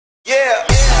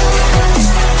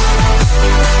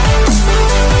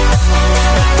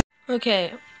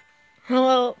Okay,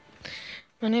 hello,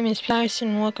 my name is Pice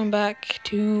and welcome back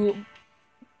to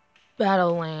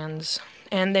Battlelands.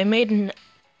 And they made an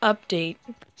update,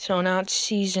 so now it's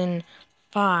Season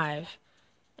 5,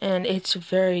 and it's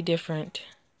very different.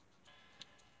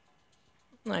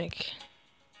 Like,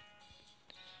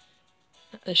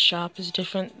 the shop is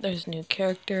different, there's new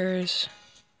characters,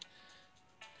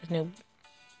 there's new,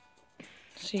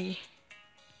 see,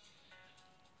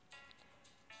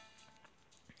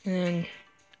 and then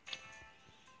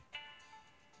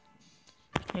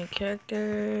new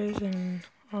characters and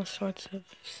all sorts of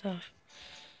stuff.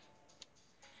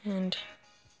 And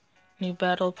new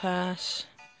battle pass,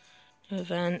 new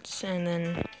events, and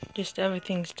then just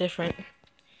everything's different.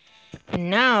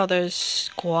 And now there's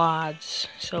squads,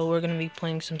 so we're gonna be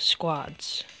playing some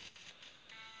squads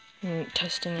and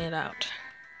testing it out.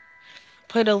 I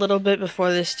played a little bit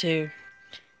before this to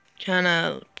kind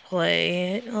of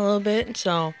play it a little bit,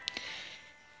 so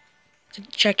to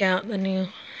check out the new.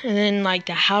 And then like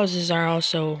the houses are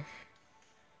also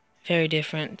very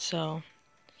different, so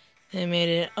they made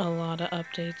it a lot of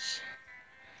updates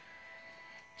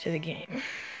to the game.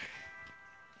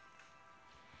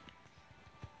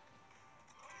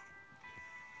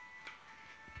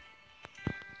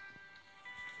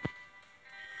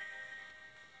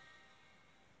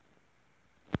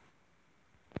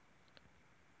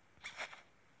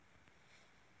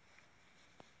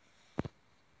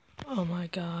 Oh my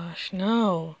gosh,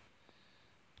 no.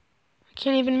 I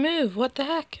can't even move, what the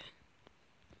heck?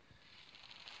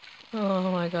 Oh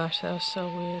my gosh, that was so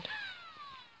weird.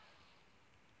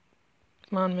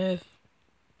 Come on, move.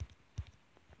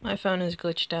 My phone is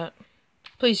glitched out.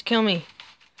 Please kill me.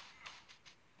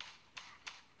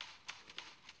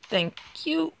 Thank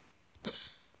you.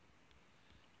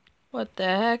 What the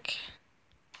heck?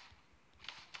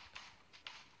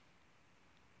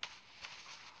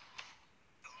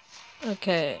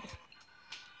 Okay.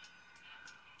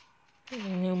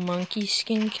 New monkey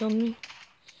skin killed me.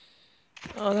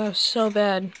 Oh, that was so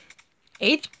bad.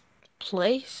 8th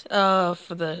place? For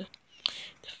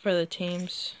the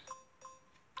teams.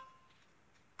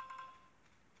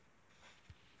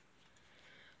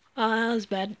 Oh, that was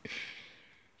bad.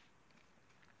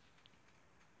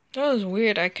 That was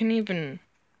weird. I couldn't even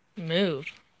move.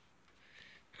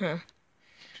 Huh.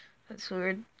 That's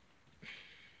weird.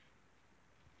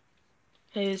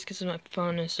 Maybe it's because my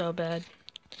phone is so bad.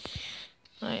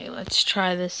 Alright, let's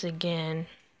try this again.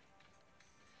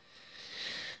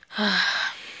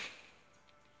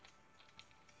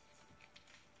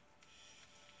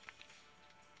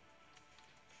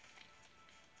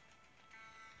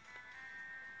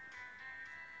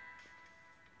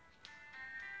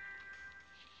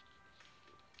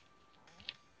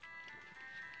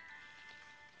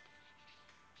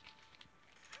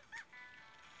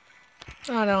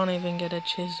 I don't even get a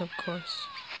choose, of course.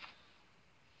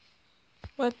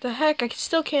 What the heck? I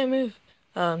still can't move.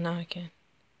 Oh, now I can.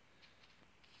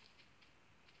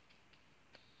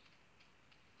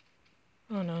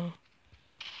 Oh no.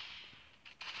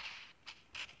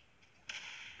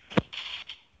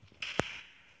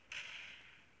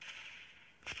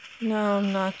 No,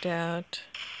 I'm knocked out.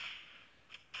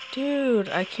 Dude,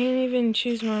 I can't even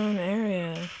choose my own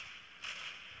area.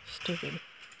 Stupid.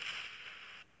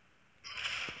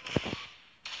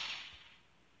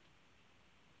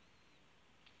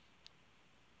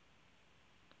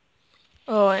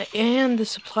 Oh, and the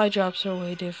supply drops are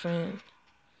way different.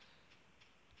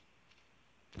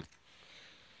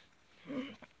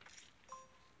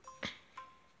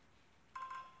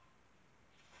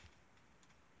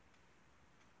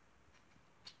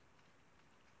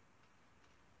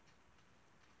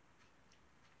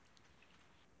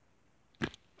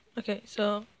 Okay,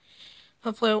 so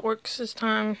hopefully it works this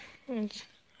time. I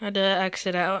had to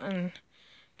exit out and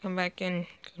come back in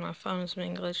because my phone is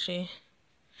being glitchy.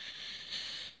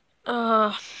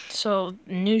 So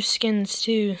new skins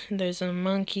too. There's a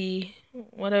monkey,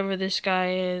 whatever this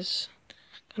guy is.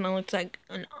 Kind of looks like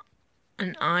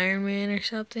an Iron Man or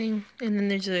something. And then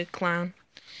there's a clown.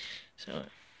 So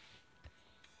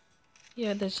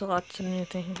yeah, there's lots of new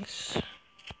things.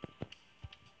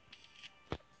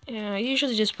 Yeah, I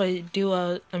usually just play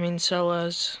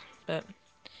solos, but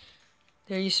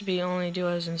there used to be only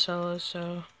duos and solos,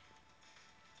 so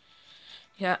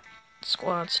yeah,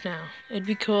 squads now. It'd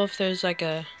be cool if there's like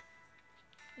a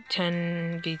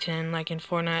 10v10 like in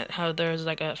Fortnite, how there's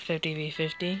like a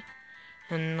 50v50,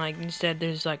 and like instead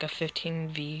there's like a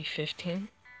 15v15.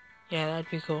 Yeah,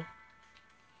 that'd be cool.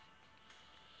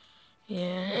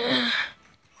 Yeah.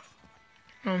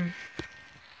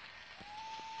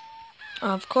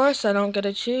 Of course I don't get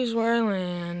to choose where I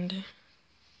land.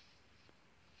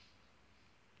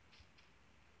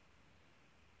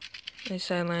 At least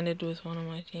I landed with one of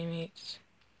my teammates.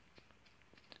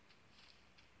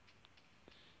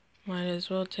 Might as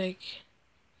well take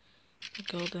the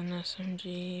golden SMG,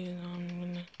 even though I'm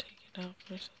gonna take it out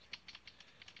first.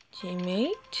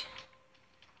 Teammate.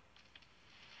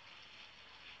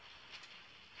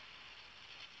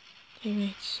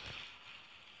 Teammates.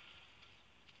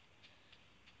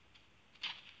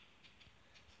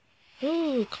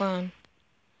 Ooh, clown.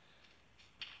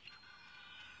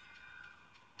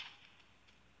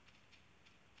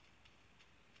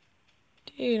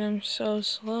 Dude, I'm so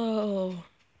slow.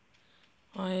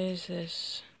 Why is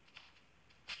this?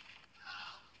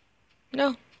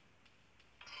 No.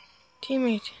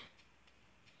 Teammate.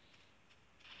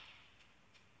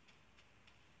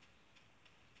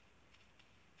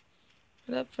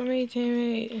 What up for me,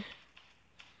 teammate?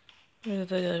 Where's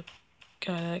the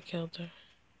guy that killed her?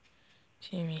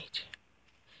 Teammate.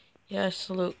 Yes,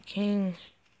 salute king.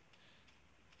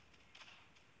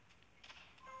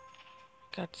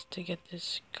 Got to get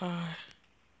this car.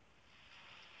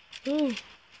 Ooh.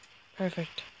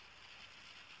 Perfect.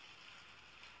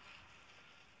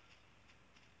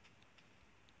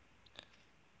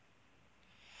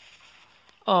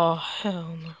 Oh,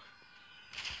 hell no.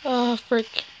 Oh,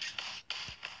 frick.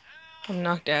 I'm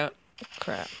knocked out.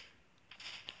 Crap.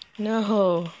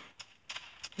 No.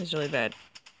 It's really bad.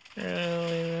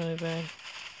 Really bad.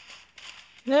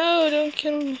 No, don't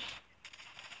kill me.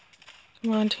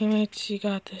 Come on, teammates. You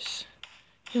got this.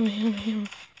 Heal me.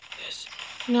 Yes.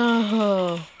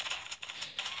 No.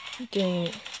 Dang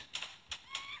it.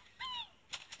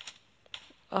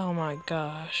 Oh my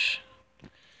gosh.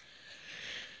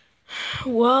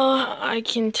 Well, I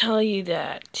can tell you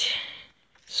that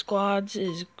squads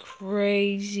is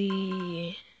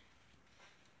crazy.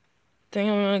 Think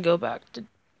I'm gonna go back to...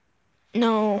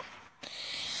 No.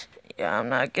 Yeah, I'm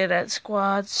not good at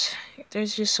squads.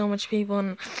 There's just so much people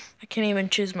and I can't even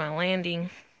choose my landing.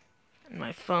 And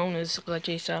my phone is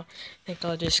glitchy, so I think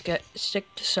I'll just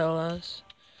stick to solos.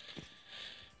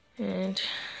 And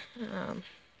I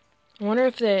wonder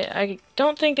if I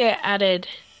don't think they added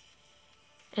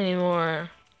any more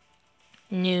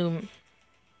new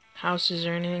houses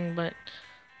or anything, but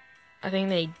I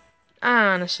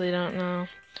honestly don't know.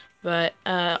 But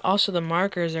also the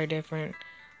markers are different.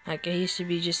 Like it used to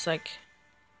be just like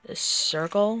this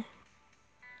circle,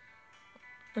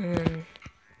 and then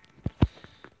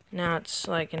now it's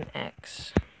like an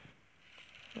X.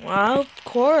 Well, of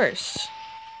course.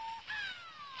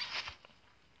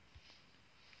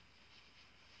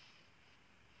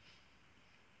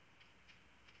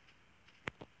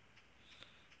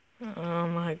 Oh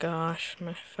my gosh,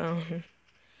 my phone.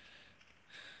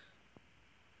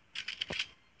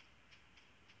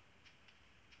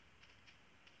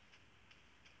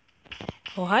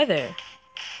 Oh, hi there.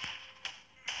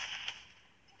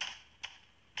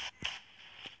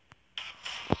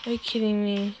 Are you kidding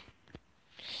me?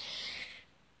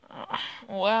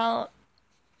 Well,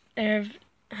 there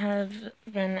have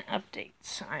been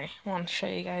updates. I want to show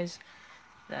you guys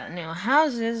the new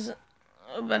houses,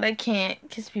 but I can't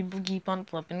because people keep on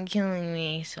flipping killing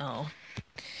me, so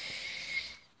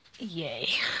yay.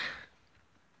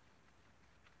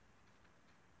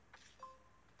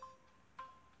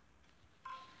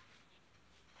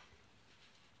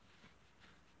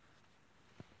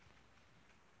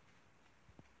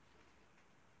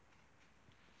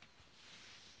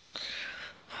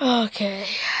 Okay.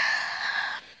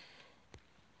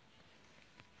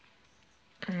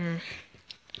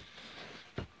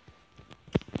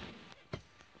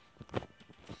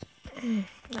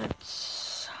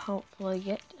 Let's hopefully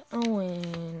get a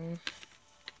win.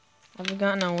 I haven't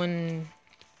gotten a win in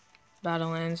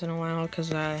Battlelands in a while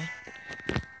because I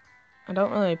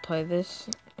don't really play this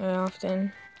very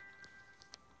often.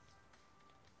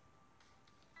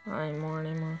 Not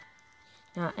anymore.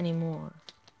 Not anymore.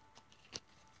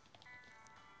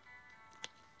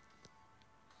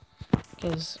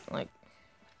 Because, like,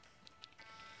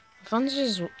 the fun's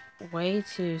just way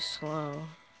too slow.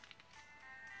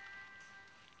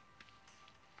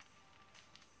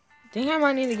 I think I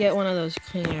might need to get one of those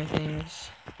cleaner things.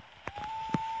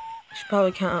 You should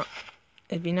probably count.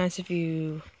 It'd be nice if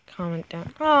you comment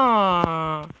down.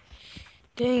 Aww.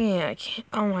 Dang it. I can't.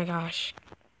 Oh my gosh.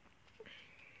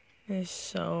 This is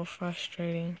so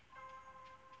frustrating.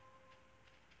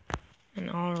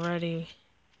 And already.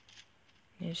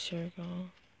 New circle.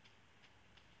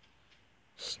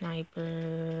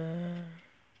 Sniper.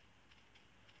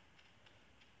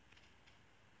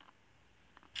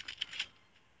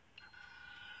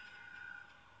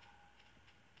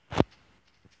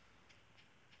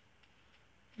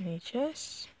 Any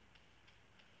chests?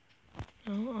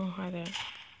 Oh, hi there.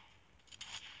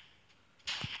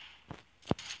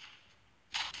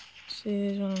 See,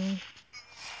 this one.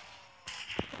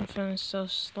 My phone is so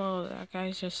slow. That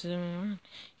guy's just zooming around.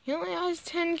 He only has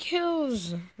 10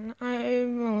 kills.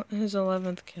 I'm his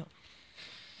 11th kill.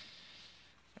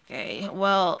 Okay,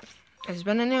 well, there's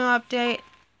been a new update,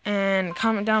 and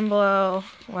comment down below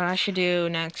what I should do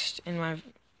next for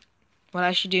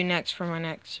my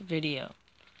next video.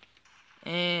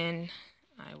 And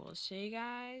I will see you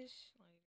guys